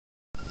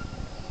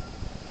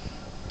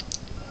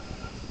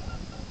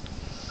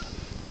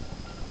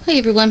Hi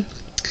everyone,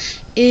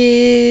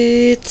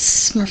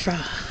 it's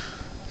Murpha.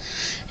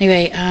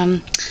 Anyway,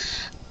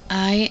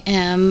 I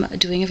am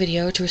doing a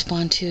video to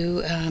respond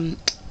to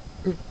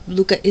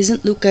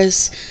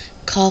Luka's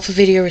call for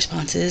video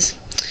responses.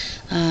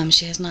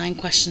 She has 9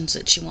 questions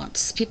that she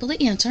wants people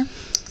to answer,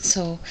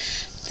 so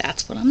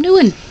that's what I'm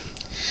doing.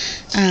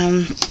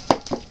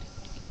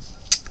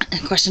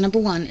 Question number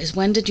 1 is,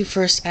 when did you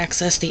first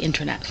access the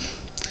internet?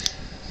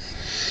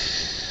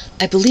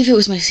 I believe it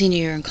was my senior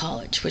year in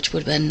college, which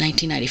would have been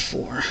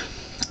 1994.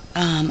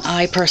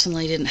 I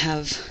personally didn't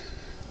have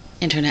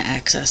internet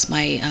access.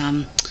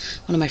 One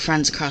of my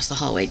friends across the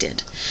hallway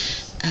did,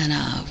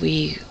 and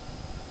we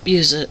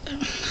used it.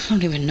 I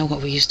don't even know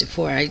what we used it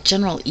for.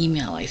 General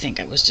email, I think.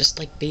 It was just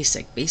like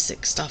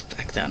basic stuff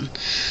back then.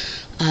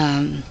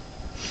 And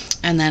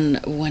then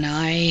when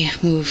I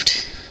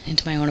moved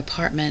into my own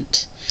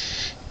apartment,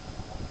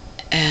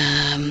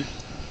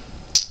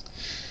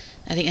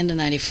 at the end of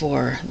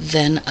 94,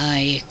 then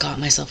I got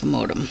myself a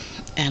modem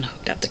and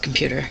hooked up the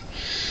computer.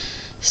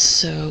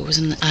 So it was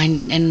in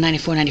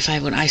 94,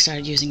 95 when I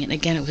started using it. And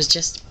again, it was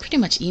just pretty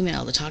much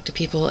email to talk to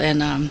people,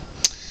 and at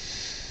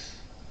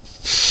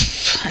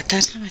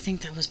that time I think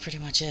that was pretty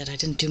much it. I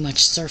didn't do much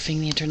surfing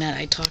the internet.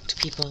 I talked to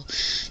people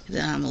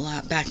a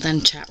lot. Back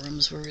then chat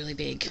rooms were really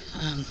big.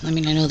 I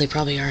mean, I know they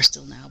probably are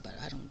still now, but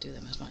I don't do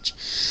them as much.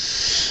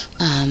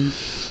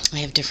 I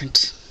have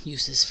different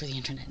uses for the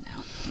internet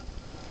now.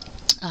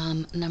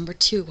 Number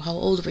 2, how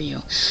old were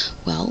you?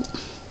 Well,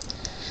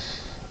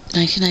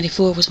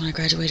 1994 was when I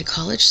graduated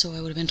college, so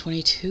I would have been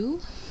 22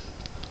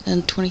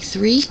 and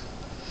 23.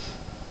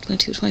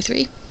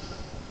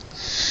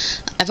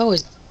 I've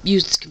always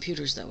used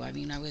computers, though. I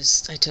mean, I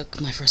took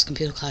my first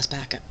computer class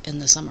back in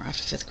the summer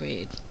after 5th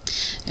grade,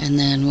 and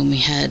then when we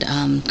had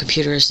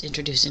computers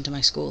introduced into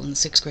my school in the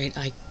 6th grade,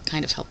 I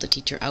kind of helped the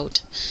teacher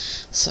out.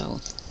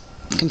 So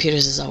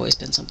computers has always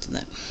been something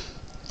that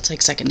it's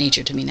like second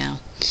nature to me now.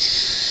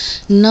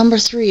 Number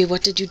 3,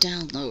 what did you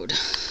download?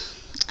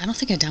 I don't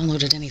think I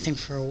downloaded anything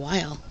for a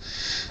while.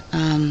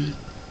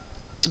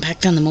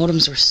 Back then the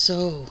modems were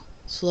so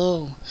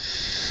slow,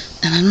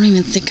 and I don't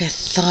even think I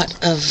thought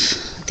of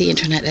the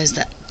internet as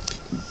that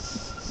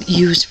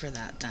used for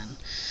that then.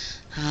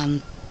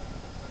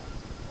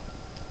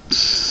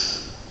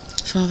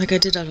 So I don't think I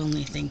did download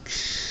anything.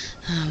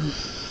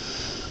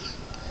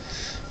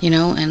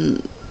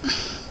 And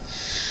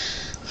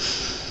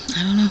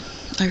I don't know.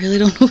 I really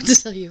don't know what to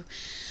tell you.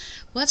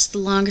 What's the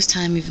longest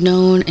time you've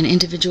known an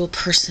individual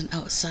person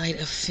outside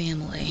of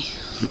family?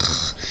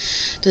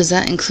 Does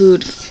that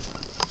include,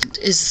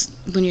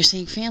 when you're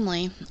saying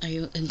family, are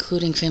you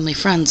including family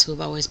friends who have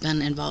always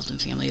been involved in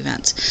family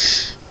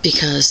events?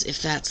 Because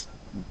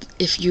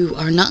if you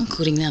are not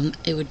including them,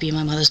 it would be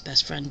my mother's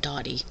best friend,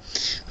 Dottie,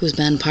 who's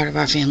been part of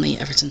our family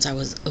ever since I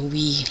was a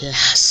wee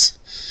lass.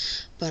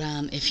 But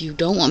if you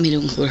don't want me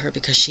to include her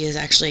because she is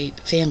actually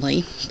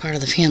family, part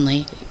of the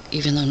family,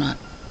 even though not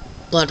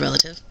blood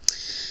relative,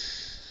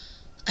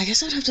 I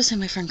guess I'd have to say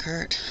my friend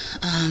Kurt.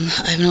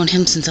 I've known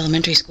him since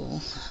elementary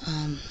school.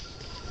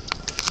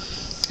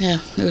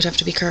 Yeah, it would have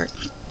to be Kurt.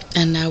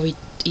 And now we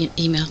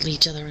emailed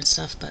each other and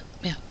stuff, but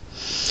yeah.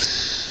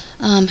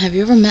 Have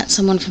you ever met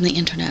someone from the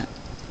internet?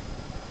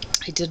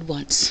 I did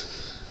once.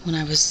 When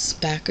I was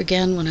back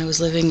again, when I was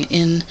living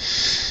in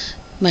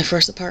my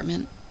first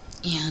apartment,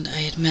 and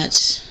I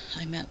met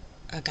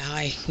a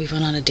guy. We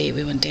went on a date,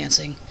 we went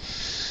dancing.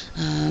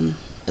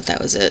 But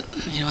that was it.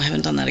 I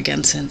haven't done that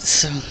again since,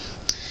 so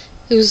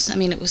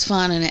it was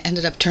fun, and it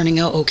ended up turning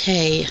out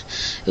okay.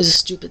 It was a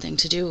stupid thing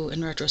to do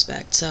in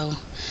retrospect, so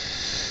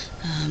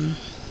I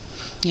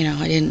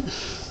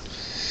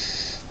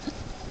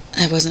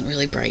wasn't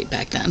really bright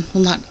back then.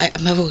 Well, I've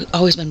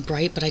always been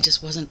bright, but I've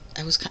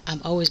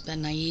always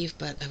been naive,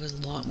 but I was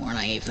a lot more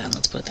naive then,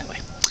 let's put it that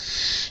way.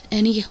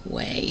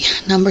 Anyway,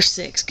 number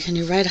 6, can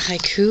you write a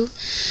haiku?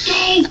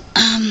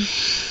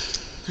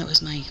 That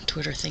was my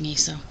Twitter thingy,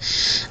 so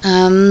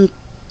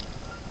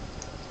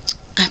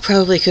I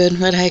probably could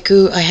write a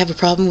haiku. I have a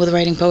problem with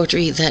writing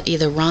poetry that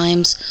either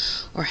rhymes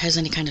or has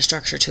any kind of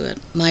structure to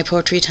it. My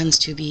poetry tends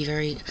to be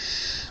very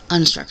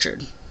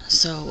unstructured,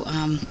 so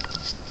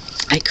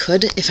I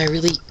could if I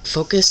really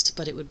focused,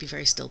 but it would be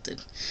very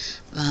stilted.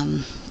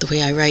 The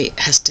way I write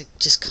has to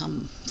just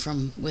come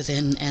from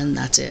within, and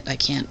that's it. I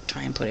can't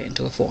try and put it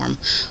into a form,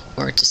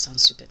 or it just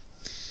sounds stupid.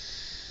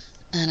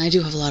 And I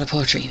do have a lot of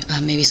poetry.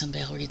 Maybe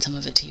someday I'll read some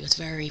of it to you. It's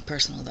very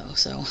personal, though,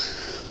 so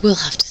we'll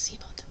have to see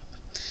about that.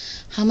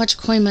 How much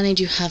coin money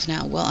do you have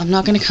now? Well, I'm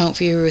not going to count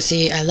for you,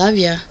 Ruthie. I love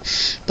you,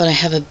 but I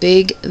have a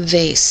big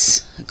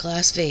vase, a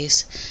glass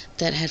vase,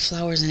 that had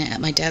flowers in it at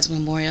my dad's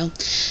memorial,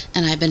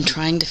 and I've been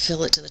trying to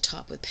fill it to the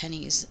top with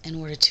pennies in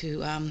order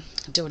to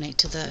donate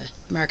to the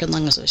American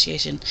Lung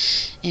Association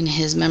in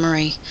his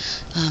memory,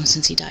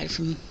 since he died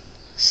from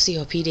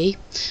COPD,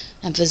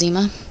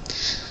 emphysema.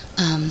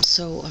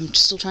 So I'm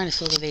still trying to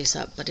fill the vase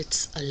up, but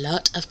it's a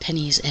lot of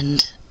pennies,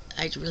 and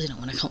I really don't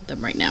want to count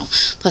them right now.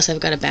 Plus, I've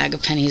got a bag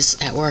of pennies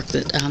at work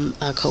that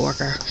a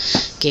coworker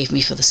gave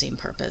me for the same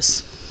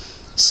purpose.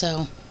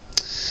 So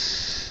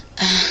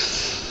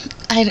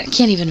I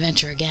can't even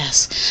venture a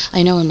guess.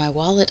 I know in my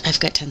wallet I've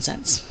got 10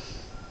 cents.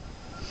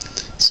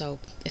 So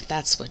if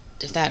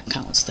that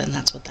counts, then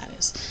that's what that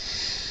is.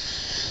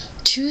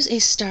 Choose a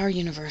Star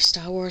universe.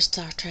 Star Wars,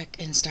 Star Trek,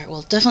 and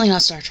well, definitely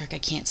not Star Trek. I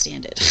can't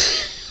stand it.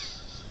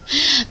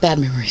 Bad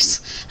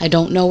memories. I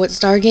don't know what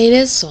Stargate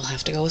is, so I'll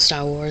have to go with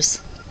Star Wars.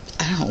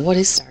 I don't know. What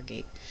is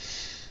Stargate?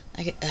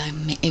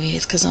 Maybe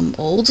it's because I'm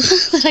old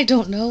that I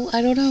don't know.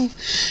 I don't know.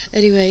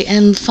 Anyway,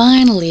 and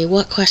finally,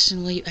 what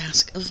question will you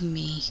ask of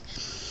me?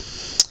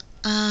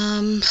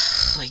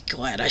 Like,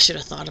 glad I should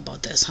have thought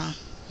about this, huh?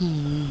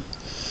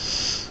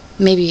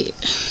 Maybe,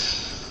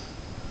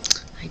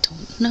 I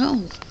don't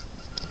know.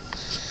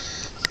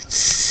 Let's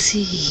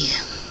see.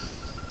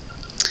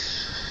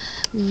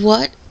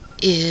 What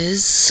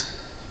is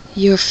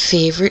your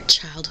favorite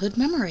childhood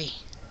memory?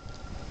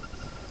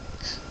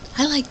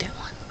 I like that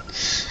one.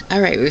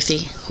 Alright,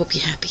 Ruthie. Hope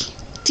you're happy.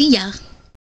 See ya.